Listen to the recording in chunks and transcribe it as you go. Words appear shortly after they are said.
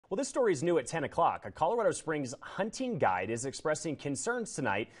Well, this story is new at 10 o'clock. A Colorado Springs hunting guide is expressing concerns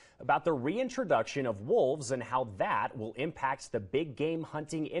tonight about the reintroduction of wolves and how that will impact the big game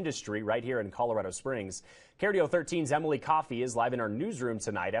hunting industry right here in Colorado Springs. KRDO 13's Emily Coffey is live in our newsroom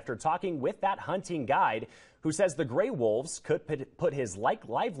tonight after talking with that hunting guide who says the gray wolves could put his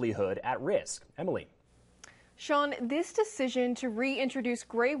livelihood at risk. Emily. Sean, this decision to reintroduce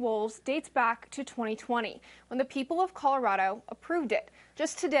gray wolves dates back to 2020, when the people of Colorado approved it.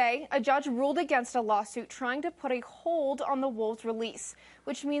 Just today, a judge ruled against a lawsuit trying to put a hold on the wolves' release,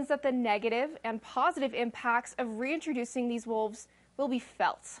 which means that the negative and positive impacts of reintroducing these wolves will be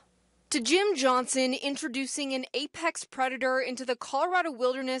felt. To Jim Johnson, introducing an apex predator into the Colorado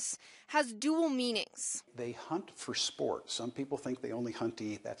wilderness has dual meanings. They hunt for sport. Some people think they only hunt to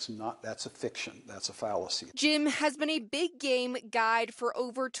eat. That's a fiction. That's a fallacy. Jim has been a big game guide for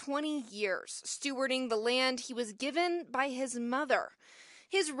over 20 years, stewarding the land he was given by his mother.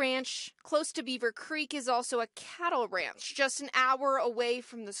 His ranch, close to Beaver Creek, is also a cattle ranch, just an hour away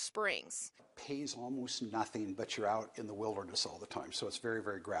from the springs. Pays almost nothing, but you're out in the wilderness all the time, so it's very,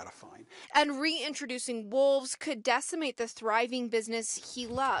 very gratifying. And reintroducing wolves could decimate the thriving business he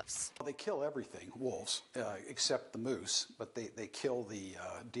loves. Well, they kill everything, wolves, except the moose, but they kill the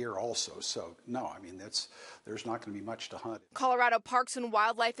deer also. So, no, I mean, there's not going to be much to hunt. Colorado Parks and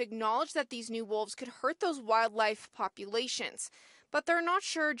Wildlife acknowledged that these new wolves could hurt those wildlife populations, but they're not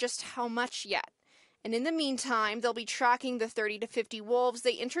sure just how much yet. And in the meantime, they'll be tracking the 30 to 50 wolves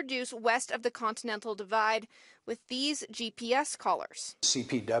they introduce west of the Continental Divide with these GPS collars.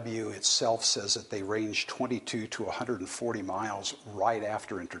 CPW itself says that they range 22 to 140 miles right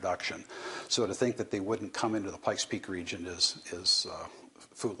after introduction. So to think that they wouldn't come into the Pikes Peak region is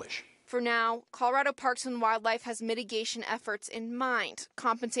foolish. For now, Colorado Parks and Wildlife has mitigation efforts in mind,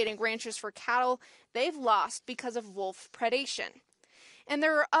 compensating ranchers for cattle they've lost because of wolf predation. And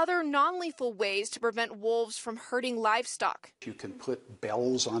there are other non-lethal ways to prevent wolves from hurting livestock. You can put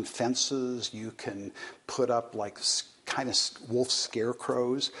bells on fences. You can put up like kind of wolf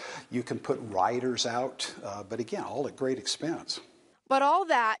scarecrows. You can put riders out, but again, all at great expense. But all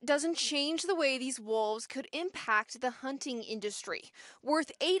that doesn't change the way these wolves could impact the hunting industry,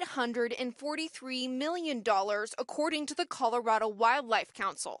 worth $843 million, according to the Colorado Wildlife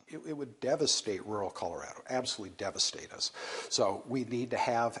Council. It would devastate rural Colorado, absolutely devastate us. So we need to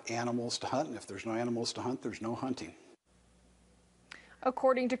have animals to hunt, and if there's no animals to hunt, there's no hunting.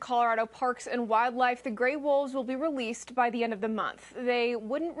 According to Colorado Parks and Wildlife, the gray wolves will be released by the end of the month. They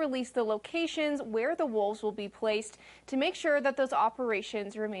wouldn't release the locations where the wolves will be placed to make sure that those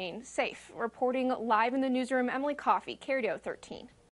operations remain safe. Reporting live in the newsroom, Emily Coffey, KRDO 13.